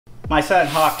My son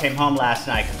Hawk came home last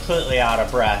night completely out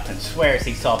of breath and swears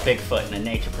he saw Bigfoot in a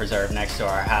nature preserve next to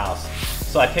our house.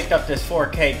 So I picked up this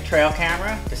 4K trail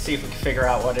camera to see if we can figure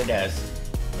out what it is.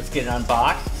 Let's get it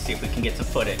unboxed, see if we can get some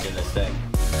footage of this thing.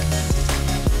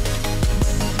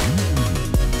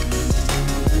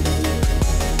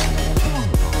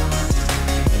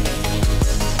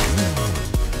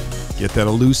 Get that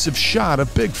elusive shot of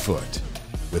Bigfoot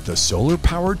with a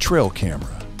solar-powered trail camera.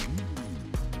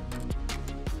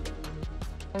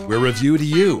 We're Review to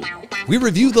You. We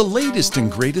review the latest and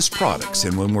greatest products,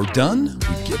 and when we're done,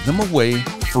 we give them away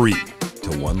free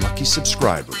to one lucky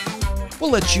subscriber.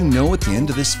 We'll let you know at the end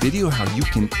of this video how you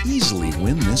can easily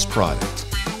win this product.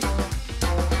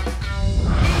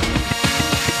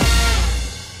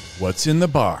 What's in the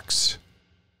box?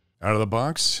 Out of the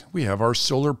box, we have our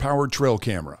solar-powered trail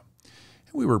camera.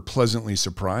 We were pleasantly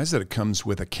surprised that it comes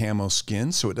with a camo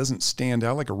skin so it doesn't stand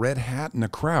out like a red hat in a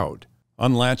crowd.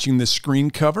 Unlatching the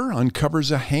screen cover uncovers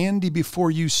a handy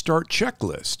before you start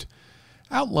checklist,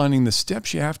 outlining the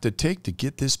steps you have to take to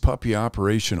get this puppy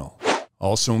operational.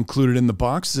 Also included in the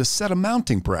box is a set of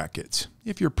mounting brackets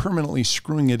if you're permanently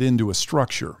screwing it into a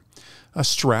structure, a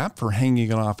strap for hanging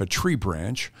it off a tree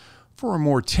branch for a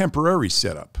more temporary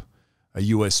setup, a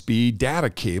USB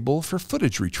data cable for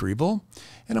footage retrieval,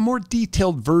 and a more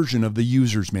detailed version of the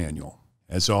user's manual.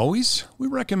 As always, we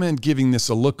recommend giving this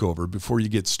a look over before you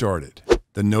get started.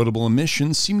 The notable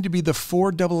omissions seem to be the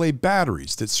 4 AA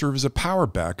batteries that serve as a power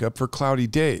backup for cloudy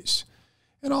days,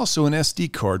 and also an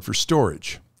SD card for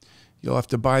storage. You'll have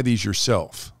to buy these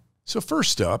yourself. So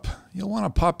first up, you'll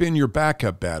want to pop in your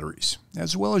backup batteries,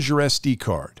 as well as your SD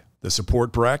card. The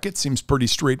support bracket seems pretty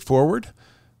straightforward,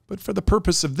 but for the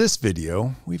purpose of this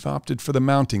video, we've opted for the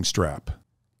mounting strap.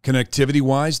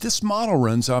 Connectivity-wise, this model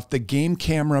runs off the Game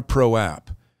Camera Pro app,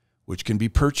 which can be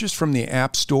purchased from the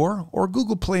App Store or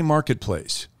Google Play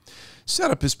Marketplace.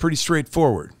 Setup is pretty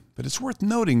straightforward, but it's worth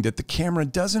noting that the camera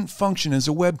doesn't function as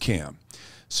a webcam,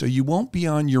 so you won't be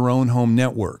on your own home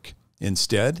network.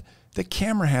 Instead, the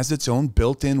camera has its own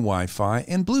built-in Wi-Fi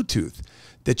and Bluetooth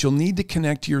that you'll need to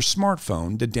connect to your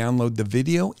smartphone to download the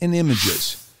video and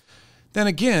images. Then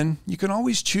again, you can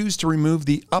always choose to remove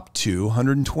the up to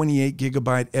 128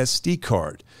 gigabyte SD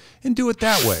card and do it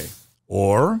that way.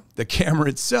 Or the camera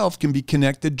itself can be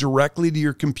connected directly to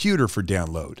your computer for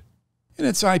download. And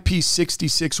it's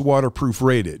IP66 waterproof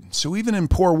rated, so even in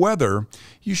poor weather,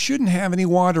 you shouldn't have any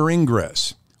water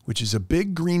ingress, which is a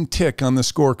big green tick on the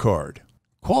scorecard.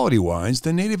 Quality-wise,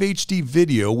 the native HD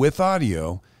video with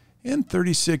audio and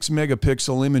 36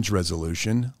 megapixel image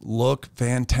resolution look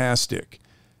fantastic.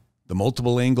 The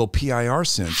multiple angle PIR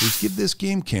sensors give this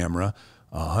game camera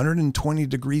a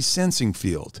 120-degree sensing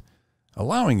field,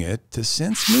 allowing it to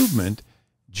sense movement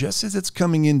just as it's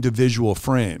coming into visual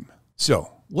frame.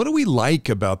 So, what do we like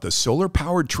about the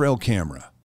solar-powered trail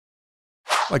camera?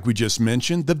 Like we just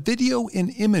mentioned, the video and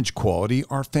image quality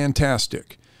are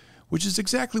fantastic, which is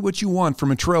exactly what you want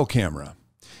from a trail camera.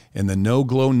 And the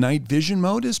no-glow night vision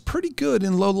mode is pretty good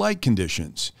in low light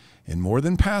conditions, and more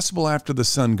than passable after the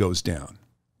sun goes down.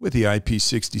 With the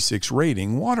IP66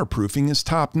 rating, waterproofing is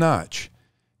top-notch.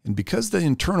 And because the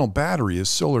internal battery is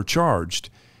solar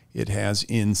charged, it has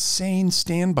insane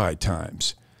standby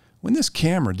times. When this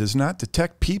camera does not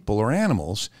detect people or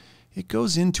animals, it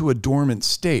goes into a dormant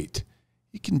state.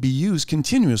 It can be used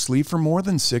continuously for more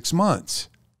than 6 months.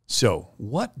 So,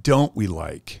 what don't we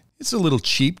like? It's a little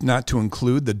cheap not to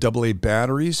include the AA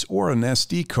batteries or an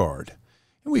SD card.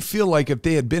 And we feel like if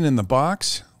they had been in the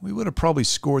box, we would have probably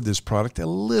scored this product a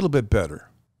little bit better.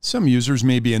 Some users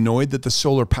may be annoyed that the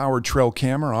solar-powered trail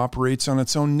camera operates on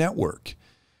its own network,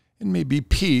 and may be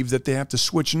peeved that they have to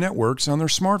switch networks on their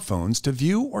smartphones to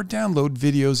view or download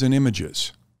videos and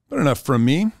images. But enough from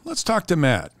me, let's talk to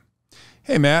Matt.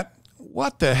 Hey Matt,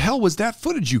 what the hell was that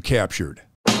footage you captured?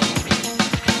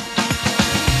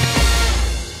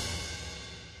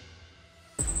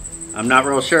 I'm not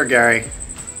real sure, Gary,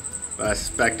 but I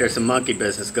suspect there's some monkey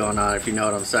business going on, if you know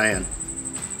what I'm saying.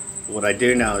 What I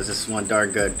do know is this is one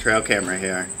darn good trail camera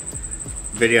here.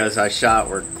 Videos I shot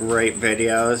were great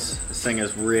videos. This thing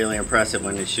is really impressive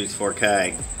when it shoots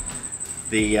 4K.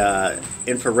 The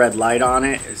infrared light on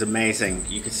it is amazing.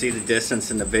 You can see the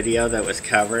distance in the video that was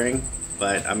covering,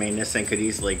 but I mean this thing could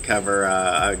easily cover,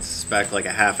 I would suspect like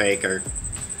a half acre,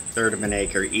 third of an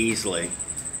acre easily.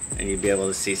 And you'd be able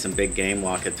to see some big game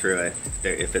walking through it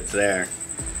if it's there.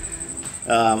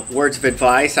 Words of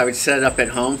advice, I would set it up at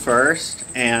home first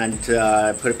and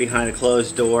put it behind a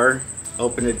closed door.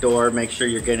 Open the door, make sure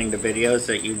you're getting the videos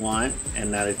that you want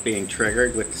and that it's being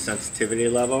triggered with the sensitivity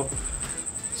level.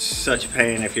 Such a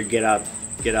pain if you get out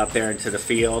get out there into the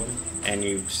field and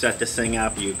you set this thing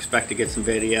up, you expect to get some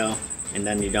video, and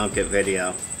then you don't get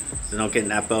video. So don't get in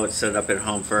that boat, set it up at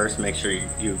home first, make sure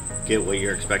you get what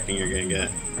you're expecting you're gonna get.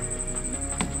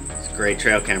 It's a great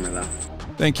trail camera though.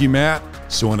 Thank you, Matt.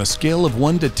 So on a scale of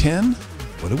 1 to 10,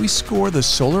 what do we score the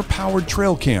solar-powered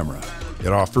trail camera? It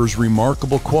offers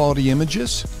remarkable quality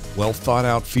images, well thought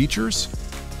out features,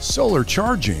 solar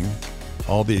charging,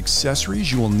 all the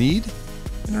accessories you will need,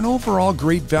 and an overall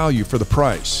great value for the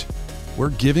price.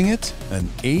 We're giving it an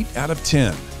 8 out of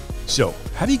 10. So,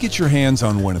 how do you get your hands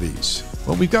on one of these?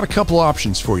 Well, we've got a couple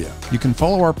options for you. You can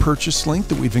follow our purchase link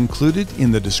that we've included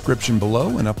in the description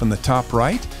below and up in the top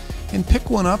right, and pick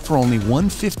one up for only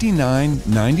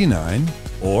 $159.99,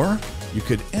 or you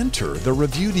could enter the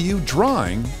Review to You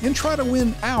drawing and try to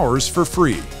win ours for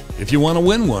free. If you want to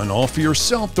win one all for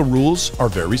yourself, the rules are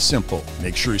very simple.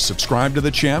 Make sure you subscribe to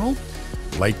the channel,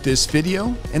 like this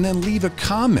video, and then leave a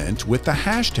comment with the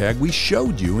hashtag we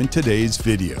showed you in today's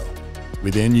video.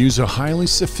 We then use a highly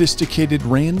sophisticated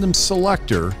random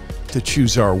selector to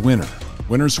choose our winner.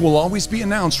 Winners will always be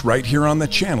announced right here on the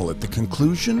channel at the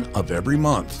conclusion of every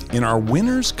month in our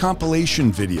Winners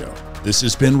Compilation video. This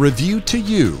has been Review to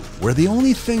You, where the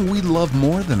only thing we love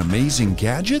more than amazing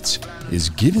gadgets is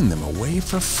giving them away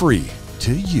for free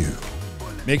to you.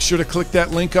 Make sure to click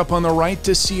that link up on the right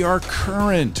to see our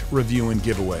current review and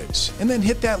giveaways, and then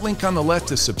hit that link on the left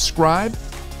to subscribe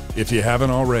if you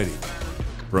haven't already.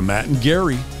 From Matt and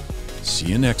Gary, see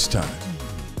you next time.